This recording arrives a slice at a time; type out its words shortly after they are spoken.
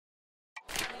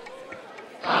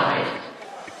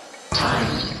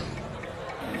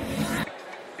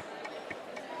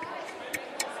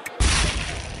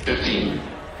15.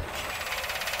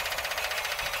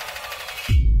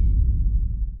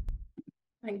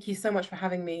 Thank you so much for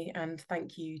having me, and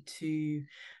thank you to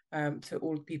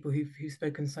all the people who've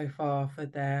spoken so far for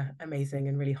their amazing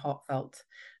and really heartfelt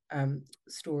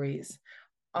stories.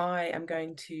 I am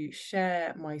going to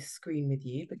share my screen with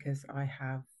you because I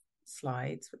have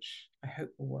slides, which I hope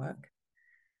will work.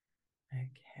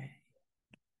 Okay,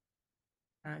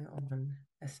 hang on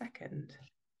a second.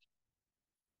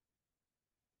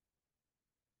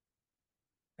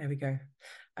 There we go.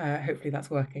 Hopefully that's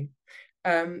working.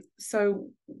 So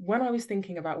when I was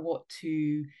thinking about what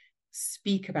to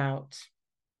speak about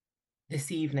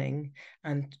this evening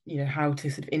and how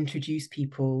to sort of introduce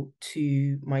people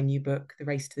to my new book, The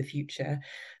Race to the Future,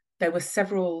 there were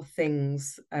several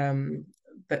things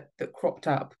that cropped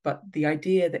up, but the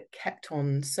idea that kept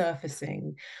on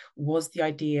surfacing was the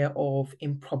idea of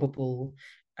improbable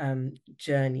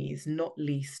journeys, not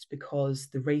least because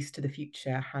The Race to the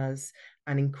Future has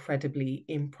an incredibly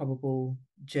improbable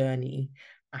journey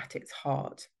at its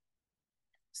heart.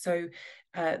 So,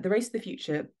 The Race to the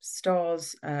Future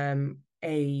stars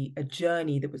a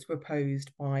journey that was proposed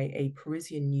by a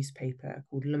Parisian newspaper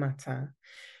called Le Matin,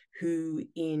 who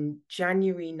in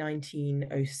January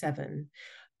 1907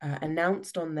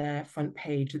 announced on their front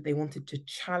page that they wanted to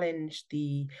challenge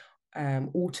the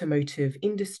automotive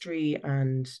industry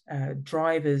and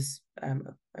drivers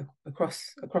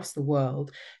across the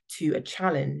world to a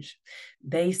challenge.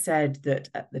 They said that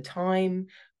at the time,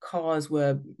 cars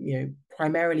were,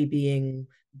 primarily being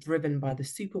driven by the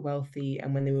super wealthy,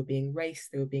 and when they were being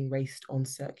raced on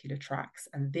circular tracks,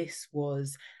 and this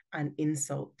was an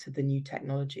insult to the new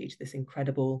technology, to this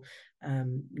incredible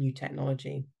new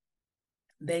technology.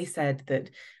 They said that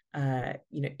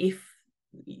if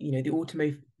the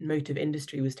automotive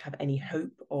industry was to have any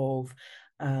hope of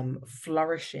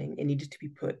flourishing, it needed to be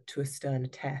put to a sterner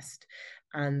test.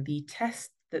 And the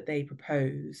test that they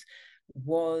propose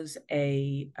was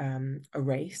a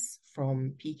race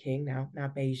from Peking, now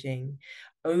Beijing,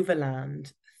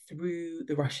 overland through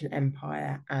the Russian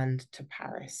Empire and to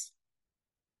Paris.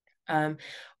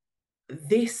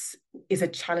 This is a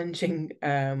challenging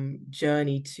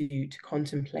journey to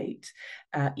contemplate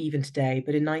even today,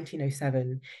 but in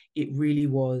 1907, it really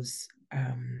was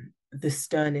the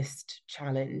sternest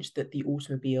challenge that the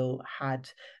automobile had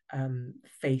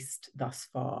faced thus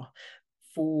far.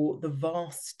 For the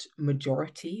vast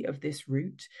majority of this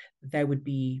route, there would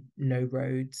be no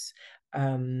roads.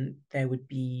 There would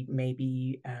be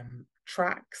maybe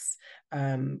tracks,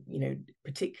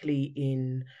 particularly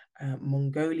in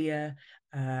Mongolia,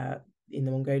 in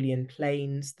the Mongolian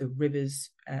plains, the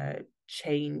rivers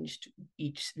changed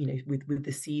each, with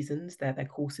the seasons. Their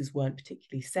courses weren't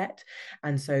particularly set,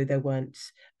 and so there weren't,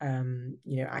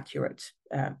 accurate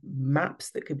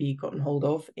maps that could be gotten hold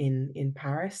of in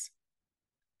Paris.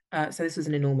 So this was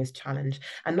an enormous challenge,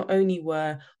 and not only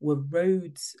were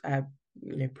roads,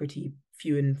 pretty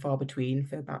few and far between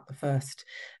for about the first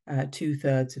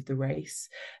 2/3 of the race,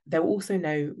 there were also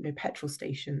no petrol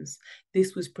stations.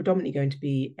 This was predominantly going to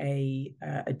be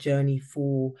a journey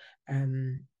for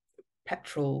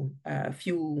petrol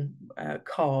fuel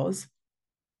cars.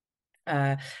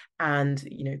 Uh, and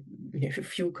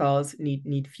fuel cars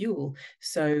need fuel.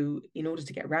 So in order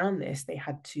to get around this, they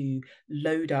had to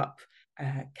load up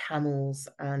camels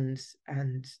and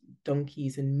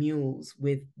donkeys and mules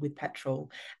with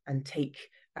petrol and take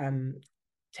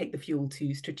the fuel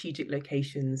to strategic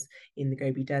locations in the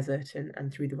Gobi Desert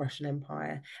and through the Russian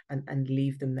Empire, and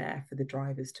leave them there for the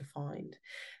drivers to find.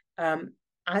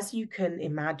 As you can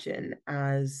imagine,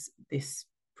 as this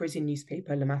Parisian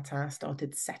newspaper Le Matin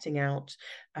started setting out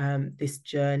this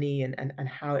journey and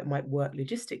how it might work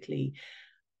logistically,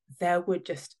 there were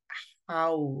just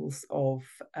howls of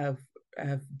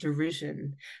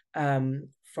derision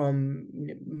from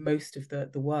most of the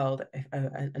world.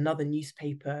 Another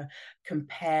newspaper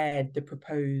compared the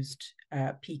proposed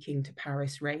Peking to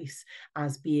Paris race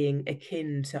as being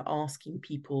akin to asking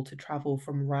people to travel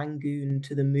from Rangoon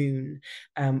to the moon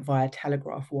via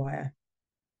telegraph wire.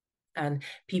 And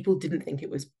people didn't think it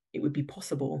would be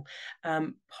possible.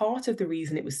 Part of the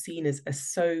reason it was seen as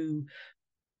so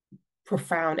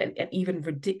profound and even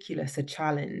ridiculous a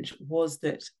challenge was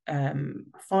that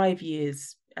 5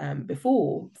 years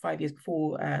before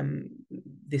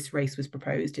this race was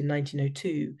proposed in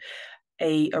 1902,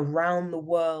 a around the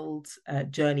world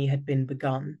journey had been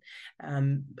begun.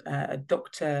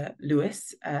 Dr.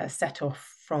 Lewis set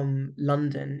off from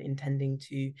London, intending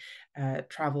to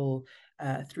travel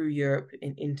through Europe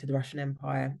into the Russian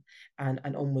Empire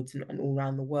and onwards and all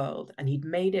around the world. And he'd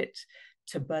made it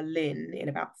to Berlin in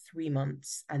about 3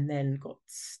 months and then got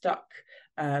stuck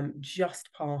just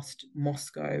past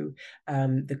Moscow.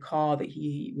 The car that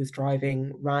he was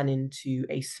driving ran into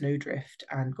a snowdrift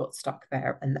and got stuck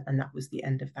there, and that was the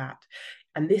end of that.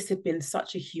 And this had been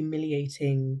such a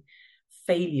humiliating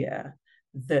failure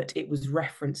that it was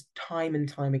referenced time and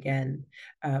time again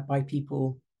by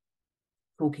people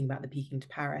talking about the Peking to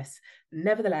Paris.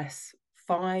 Nevertheless,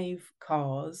 5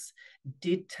 cars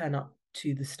did turn up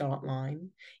to the start line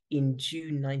in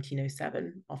June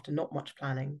 1907 after not much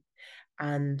planning,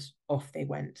 and off they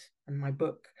went. And my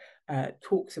book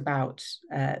talks about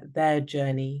their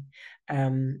journey,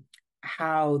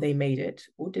 how they made it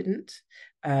or didn't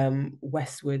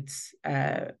westwards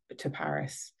to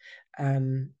Paris.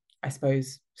 I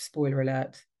suppose, spoiler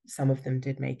alert, some of them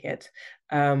did make it.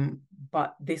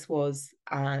 But this was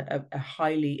a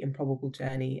highly improbable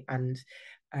journey. And,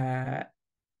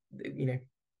 you know,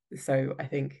 so I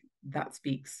think that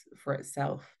speaks for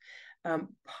itself.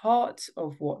 Part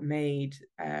of what made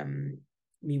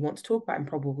me want to talk about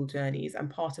improbable journeys,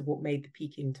 and part of what made the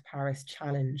Peking to Paris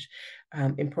challenge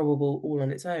improbable all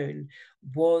on its own,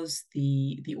 was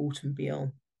the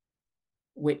automobile,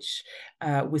 which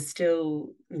was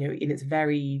still, in its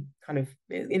very kind of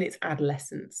in its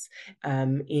adolescence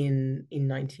in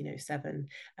 1907.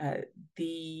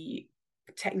 The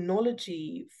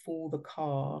technology for the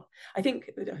car, I think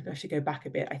I should go back a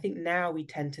bit. I think now we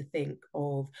tend to think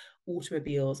of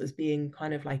automobiles as being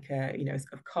kind of like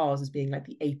of cars as being like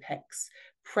the apex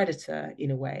predator,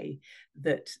 in a way,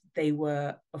 that they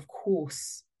were, of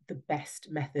course, the best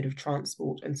method of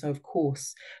transport, and so of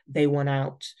course they won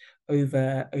out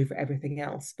over everything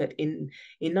else. But in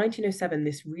 1907,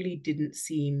 this really didn't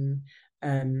seem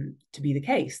to be the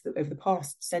case. That over the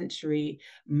past century,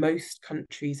 most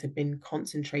countries have been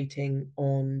concentrating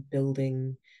on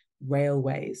building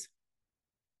railways,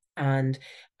 and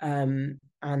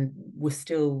were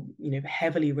still,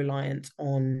 heavily reliant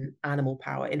on animal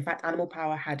power. In fact, animal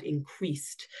power had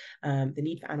increased. The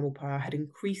need for animal power had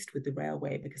increased with the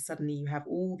railway, because suddenly you have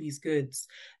all these goods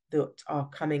that are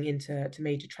coming into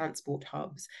major transport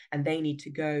hubs, and they need to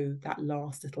go that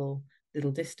last little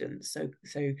distance.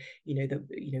 So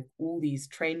all these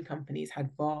train companies had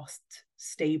vast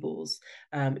stables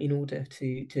in order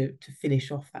to finish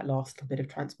off that last little bit of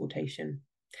transportation.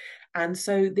 And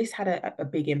so this had a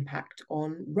big impact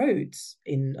on roads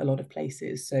in a lot of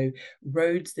places. So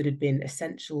roads that had been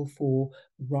essential for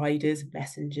riders,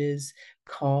 messengers,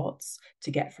 carts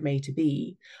to get from A to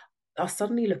B are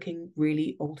suddenly looking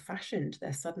really old-fashioned.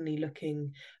 They're suddenly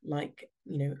looking like,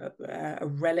 a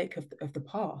relic of the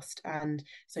past. And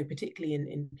so particularly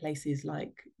in places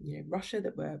like, Russia,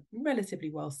 that were relatively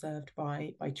well served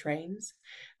by trains,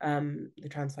 the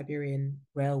Trans-Siberian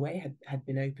Railway had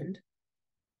been opened.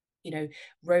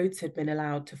 Roads had been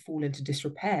allowed to fall into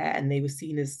disrepair, and they were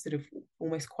seen as sort of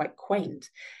almost quite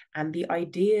quaint. And the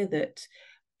idea that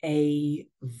a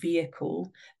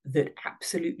vehicle that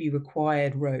absolutely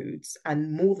required roads,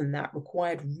 and more than that,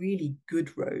 required really good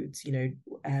roads,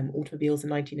 automobiles in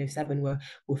 1907 were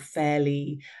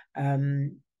fairly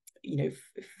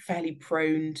fairly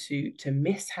prone to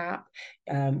mishap.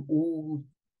 All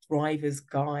drivers'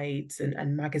 guides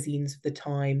and magazines of the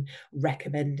time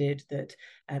recommended that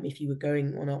if you were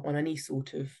going on any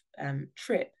sort of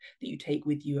trip, that you take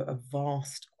with you a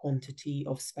vast quantity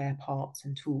of spare parts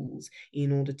and tools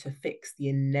in order to fix the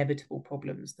inevitable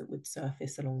problems that would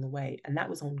surface along the way. And that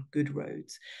was on good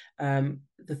roads.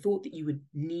 The thought that you would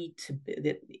need to,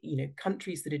 that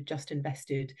countries that had just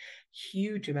invested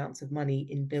huge amounts of money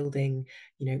in building,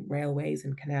 railways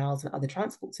and canals and other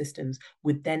transport systems,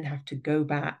 would then have to go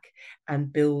back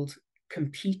and build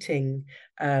competing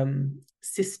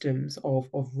systems of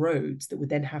roads that would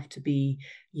then have to be,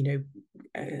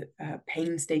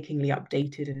 painstakingly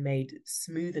updated and made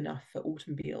smooth enough for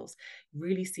automobiles,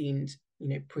 really seemed,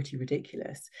 pretty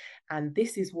ridiculous. And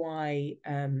this is why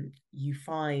you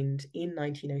find in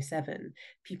 1907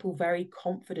 people very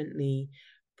confidently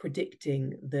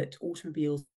predicting that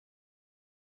automobiles,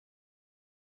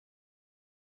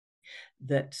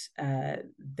 that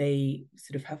they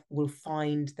sort of will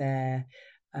find their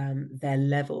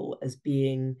level as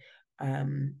being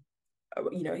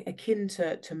akin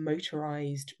to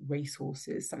motorized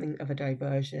racehorses, something of a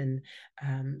diversion,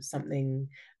 something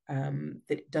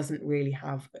that doesn't really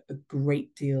have a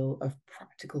great deal of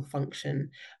practical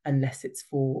function unless it's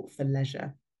for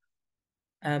leisure.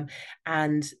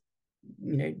 And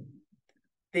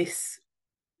this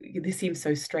seems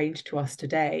so strange to us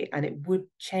today, and it would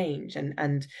change.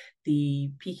 And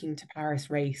the Peking to Paris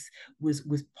race was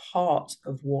part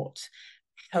of what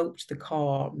helped the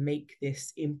car make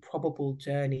this improbable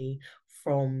journey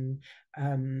from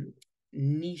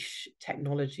niche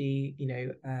technology,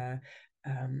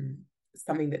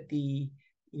 something that the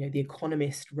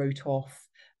Economist wrote off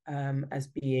as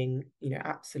being,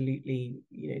 absolutely,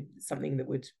 something that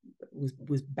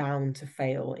was bound to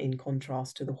fail, in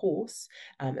contrast to the horse,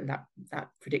 and that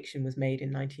prediction was made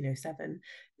in 1907.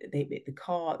 The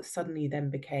car suddenly then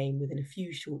became, within a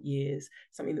few short years,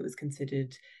 something that was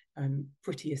considered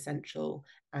pretty essential,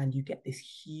 and you get this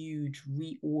huge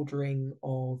reordering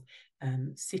of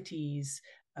cities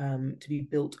to be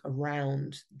built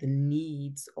around the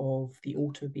needs of the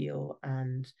automobile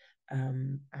and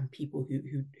people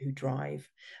who drive.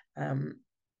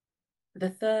 The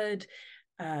third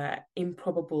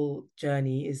improbable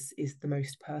journey is the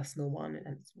most personal one, and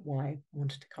that's why I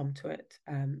wanted to come to it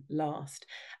last.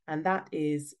 And that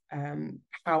is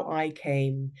how I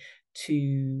came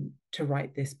to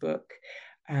write this book.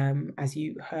 As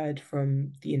you heard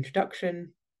from the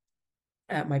introduction,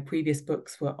 my previous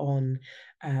books were on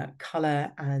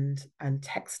color and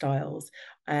textiles.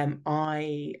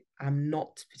 I am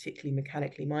not particularly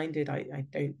mechanically minded. I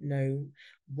don't know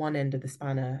one end of the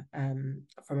spanner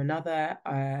from another.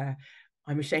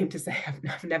 I'm ashamed to say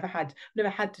I've never had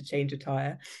to change a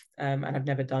tire, and I've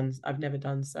never done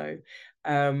so.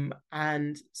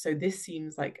 And so this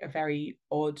seems like a very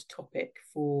odd topic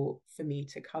for me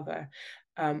to cover,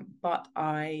 but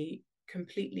I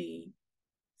completely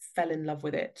fell in love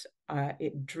with it.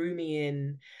 It drew me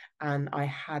in, and I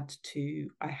had to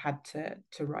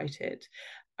write it.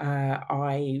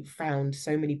 I found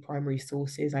so many primary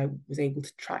sources. I was able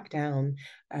to track down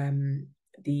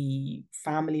the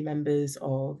surviving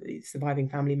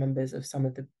family members of some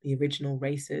of the original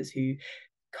racers, who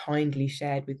kindly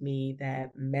shared with me their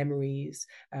memories,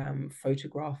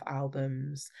 photograph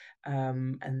albums,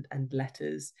 and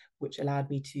letters, which allowed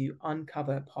me to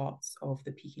uncover parts of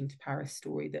the Peking to Paris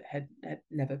story that had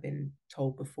never been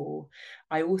told before.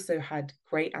 I also had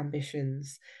great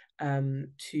ambitions to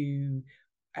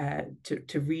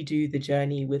redo the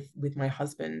journey with my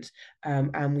husband,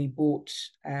 and we bought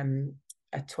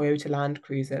a Toyota Land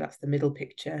Cruiser. That's the middle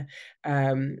picture,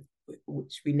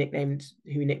 which we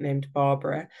nicknamed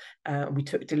Barbara. We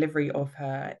took delivery of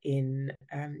her in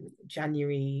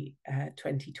January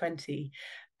 2020.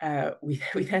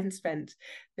 We then spent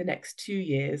the next 2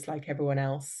 years, like everyone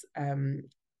else,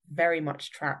 very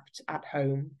much trapped at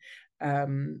home.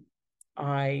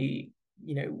 I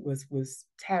was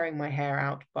tearing my hair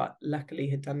out, but luckily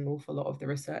had done an awful lot of the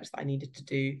research that I needed to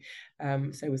do,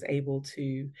 so I was able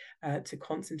to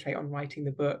concentrate on writing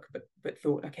the book, but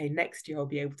thought, okay, next year I'll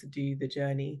be able to do the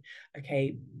journey.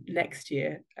 Okay, next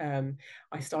year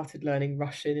I started learning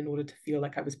Russian in order to feel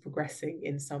like I was progressing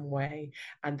in some way,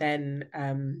 and then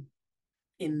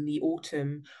in the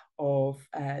autumn of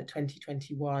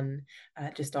 2021,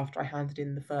 just after I handed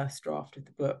in the first draft of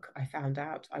the book, I found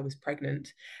out I was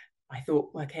pregnant. I thought,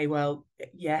 okay, well,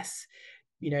 yes,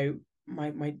 my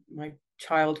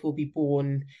child will be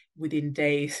born within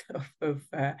days of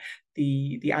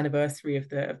the anniversary of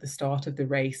the start of the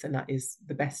race, and that is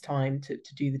the best time to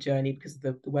do the journey because of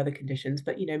the weather conditions.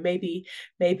 But maybe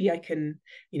I can,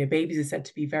 babies are said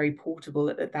to be very portable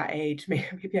at that age.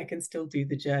 Maybe I can still do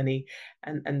the journey.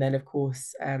 And then, of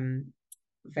course,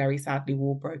 very sadly,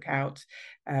 war broke out,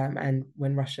 and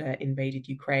when Russia invaded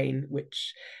Ukraine,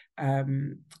 which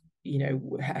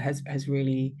has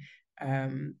really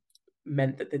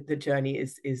meant that the journey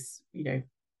is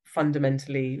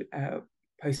fundamentally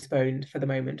postponed for the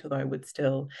moment, although I would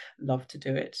still love to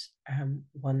do it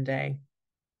one day.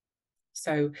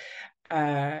 So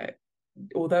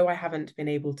although I haven't been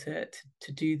able to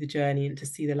do the journey and to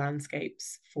see the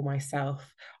landscapes for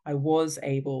myself, I was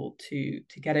able to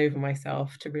get over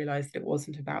myself, to realize that it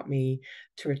wasn't about me,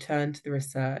 to return to the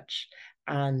research,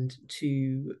 and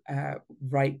to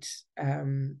write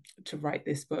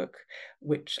this book,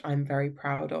 which I'm very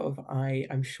proud of.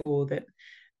 I'm sure that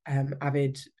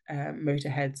avid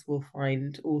motorheads will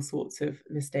find all sorts of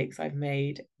mistakes I've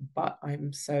made, but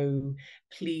I'm so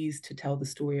pleased to tell the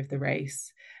story of the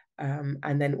race,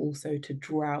 and then also to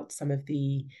draw out some of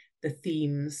the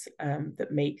themes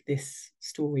that make this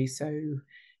story so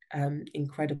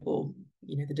incredible.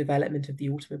 The development of the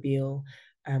automobile,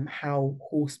 how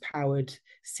horse-powered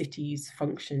cities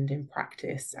functioned in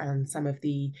practice, and some of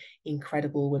the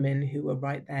incredible women who were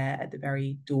right there at the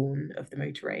very dawn of the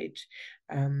motor age.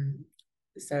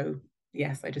 So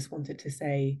yes, I just wanted to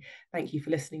say thank you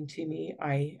for listening to me.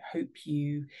 I hope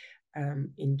you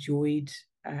enjoyed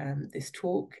this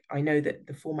talk. I know that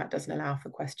the format doesn't allow for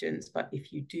questions, but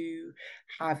if you do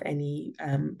have any,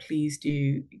 please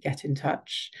do get in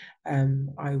touch.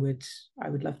 I would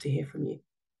love to hear from you.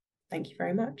 Thank you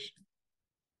very much.